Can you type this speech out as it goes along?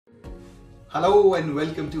Hello and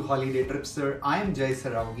welcome to Holiday Tripster. I am Jai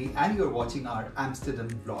Saraugi and you're watching our Amsterdam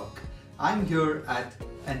vlog. I'm here at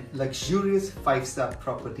a luxurious 5-star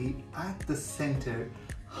property at the center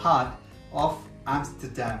heart of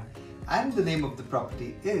Amsterdam, and the name of the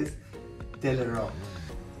property is L Europe.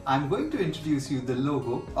 I'm going to introduce you the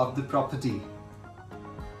logo of the property.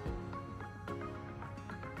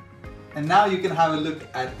 And now you can have a look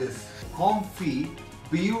at this comfy,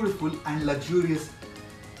 beautiful and luxurious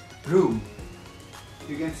room.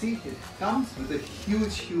 You can see it comes with a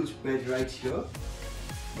huge bed right here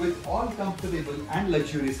with all comfortable and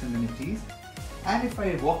luxurious amenities. And if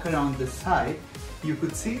I walk around the side, you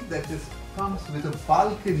could see that this comes with a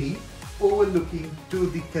balcony overlooking to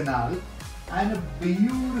the canal and a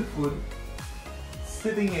beautiful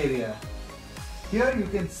sitting area. Here you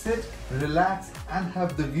can sit, relax and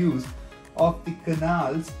have the views of the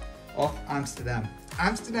canals of Amsterdam.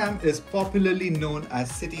 Amsterdam is popularly known as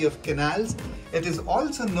City of Canals. It is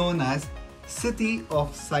also known as City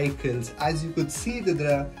of Cycles. As you could see that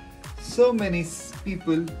there are so many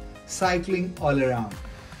people cycling all around.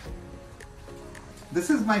 This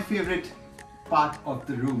is my favorite part of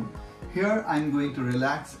the room. Here I'm going to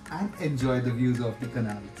relax and enjoy the views of the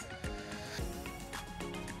canals.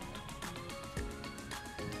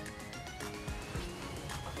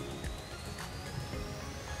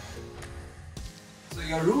 So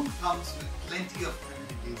your room comes with plenty of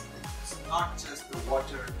amenities. It's not just the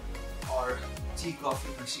water or tea coffee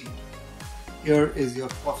machine. Here is your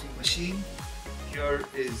coffee machine. Here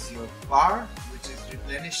is your bar, which is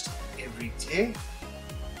replenished every day.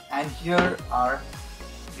 And here are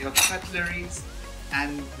your cutleries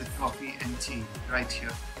and the coffee and tea right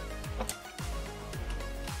here.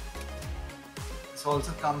 This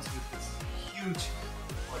also comes with this huge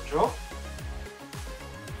wardrobe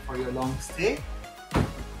for your long stay.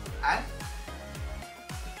 And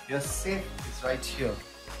your safe is right here.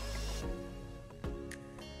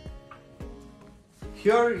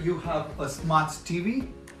 Here you have a smart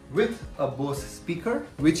TV with a Bose speaker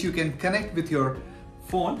which you can connect with your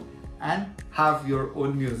phone and have your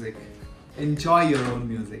own music. Enjoy your own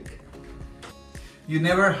music. You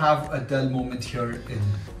never have a dull moment here in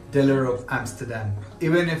L Europe Amsterdam.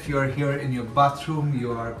 Even if you're here in your bathroom,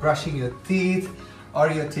 you are brushing your teeth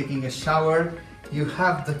or you're taking a shower, you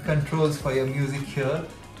have the controls for your music here.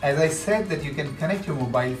 As I said that you can connect your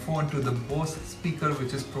mobile phone to the Bose speaker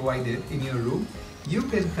which is provided in your room. You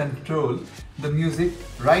can control the music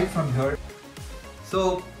right from here.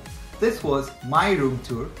 So this was my room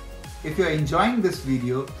tour. If you're enjoying this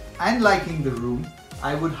video and liking the room,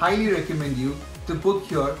 I would highly recommend you to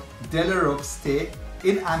book your L Europe stay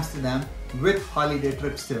in Amsterdam with Holiday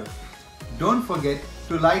Tripster. Don't forget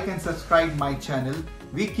to like and subscribe my channel.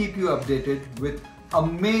 We keep you updated with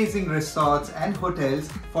amazing resorts and hotels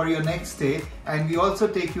for your next stay, and we also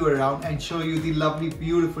take you around and show you the lovely,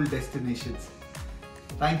 beautiful destinations.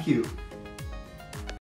 Thank you.